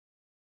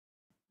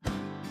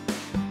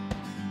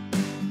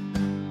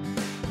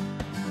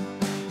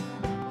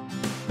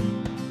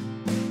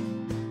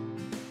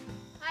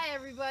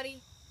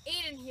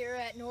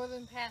at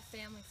Northern Path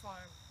Family Farm.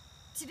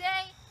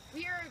 Today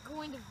we are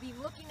going to be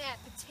looking at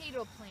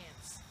potato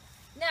plants.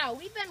 Now,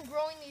 we've been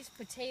growing these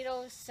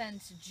potatoes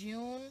since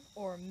June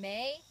or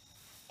May,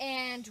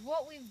 and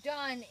what we've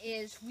done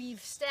is we've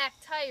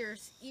stacked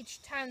tires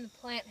each time the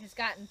plant has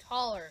gotten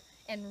taller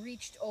and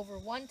reached over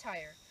one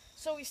tire.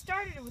 So we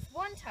started with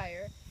one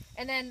tire,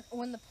 and then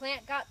when the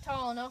plant got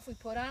tall enough, we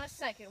put on a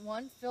second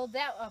one, filled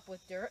that up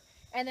with dirt,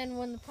 and then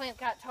when the plant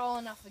got tall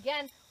enough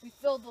again, we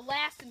filled the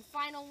last and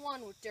final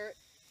one with dirt.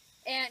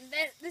 And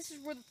this is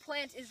where the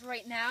plant is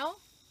right now.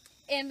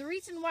 And the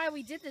reason why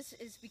we did this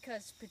is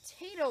because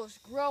potatoes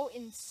grow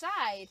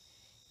inside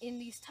in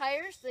these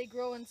tires. They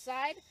grow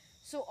inside.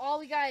 So all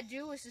we gotta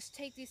do is just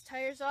take these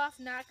tires off,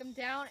 knock them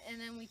down,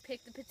 and then we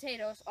pick the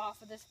potatoes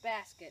off of this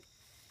basket.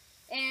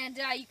 And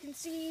you can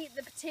see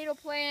the potato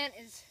plant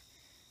is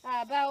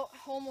about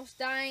almost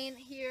dying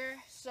here.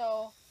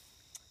 So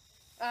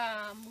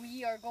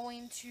we are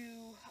going to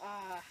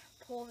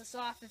pull this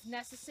off if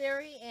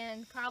necessary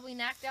and probably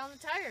knock down the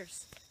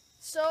tires.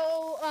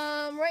 So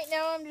right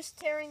now I'm just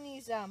tearing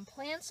these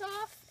plants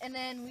off, and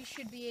then we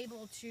should be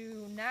able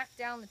to knock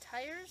down the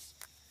tires.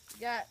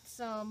 We got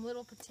some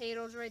little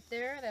potatoes right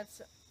there.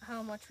 That's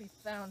how much we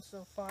found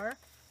so far.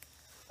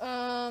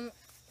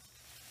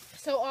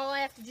 So all I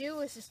have to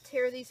do is just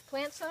tear these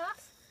plants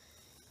off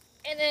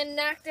and then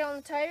knock down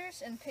the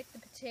tires and pick the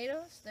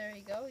potatoes. There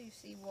you go. You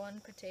see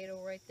one potato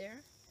right there.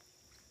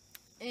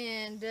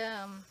 And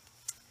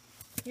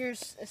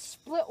here's a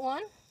split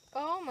one.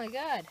 Oh my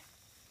god.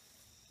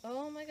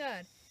 Oh my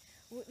god.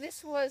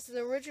 This was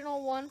the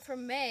original one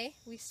from May.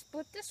 We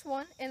split this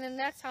one, and then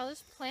that's how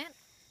this plant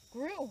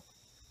grew.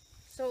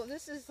 So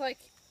this is like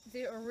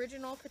the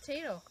original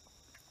potato.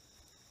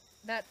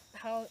 That's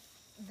how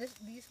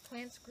these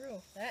plants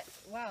grew.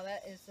 Wow,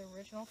 that is the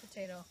original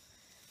potato.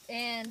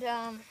 And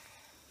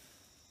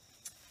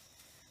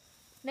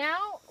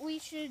now we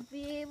should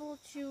be able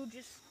to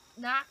just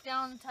knock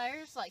down the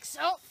tires like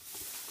so.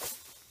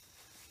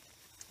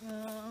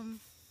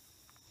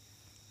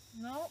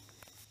 Nope.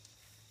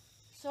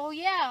 So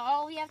yeah,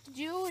 all we have to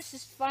do is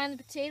just find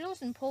the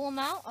potatoes and pull them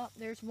out. Oh,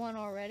 there's one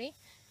already.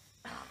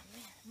 Oh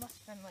man, it must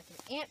have been like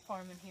an ant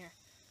farm in here.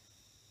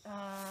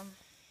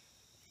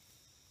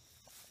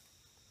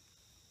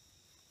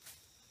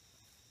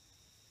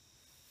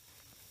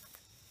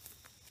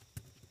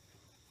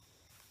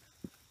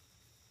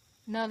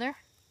 Another.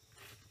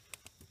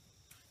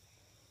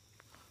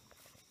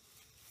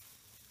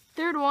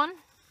 Third one.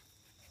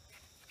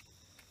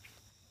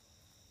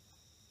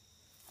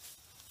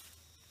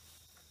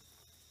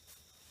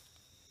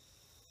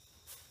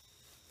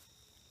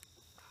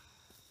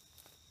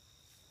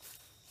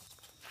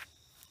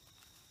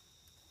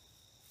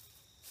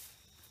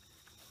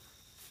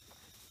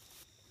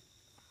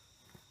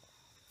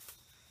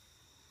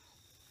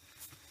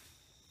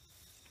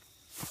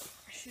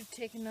 Should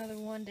take another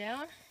one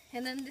down,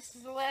 and then this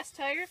is the last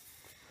tire.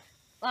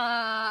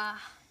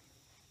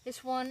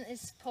 This one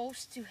is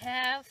supposed to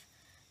have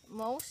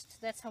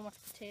most. That's how much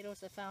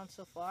potatoes I found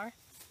so far.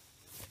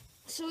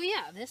 So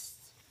yeah,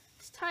 this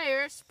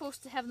tire is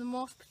supposed to have the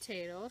most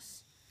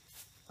potatoes.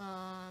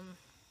 One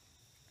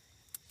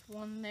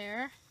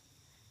there,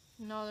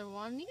 another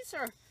one. These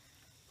are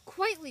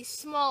quite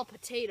small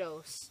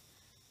potatoes,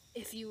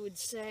 if you would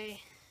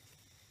say.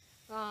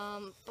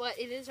 But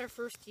it is our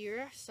first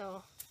year,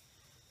 so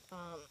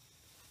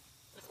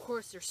of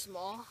course they're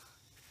small,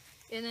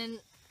 and then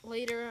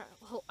later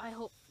I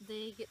hope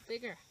they get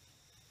bigger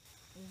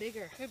and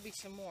bigger. Could be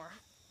some more.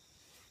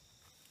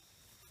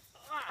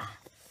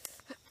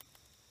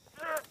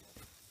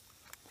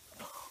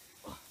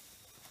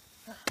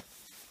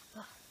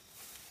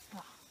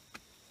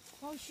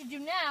 What we should do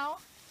now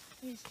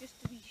is, just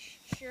to be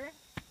sure,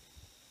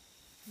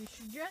 we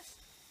should just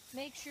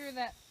make sure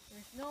that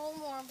there's no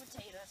more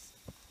potatoes.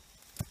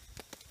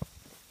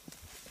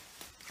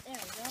 There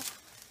we go.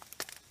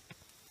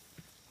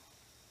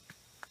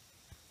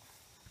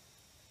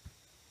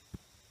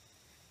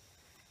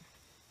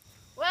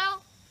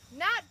 Well,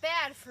 not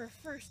bad for a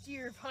first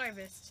year of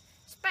harvest,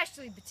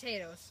 especially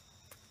potatoes.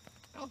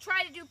 We'll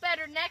try to do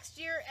better next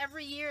year,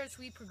 every year as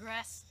we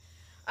progress.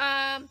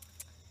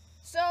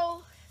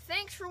 So,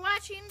 thanks for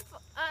watching,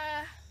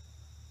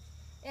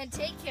 and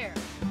take care.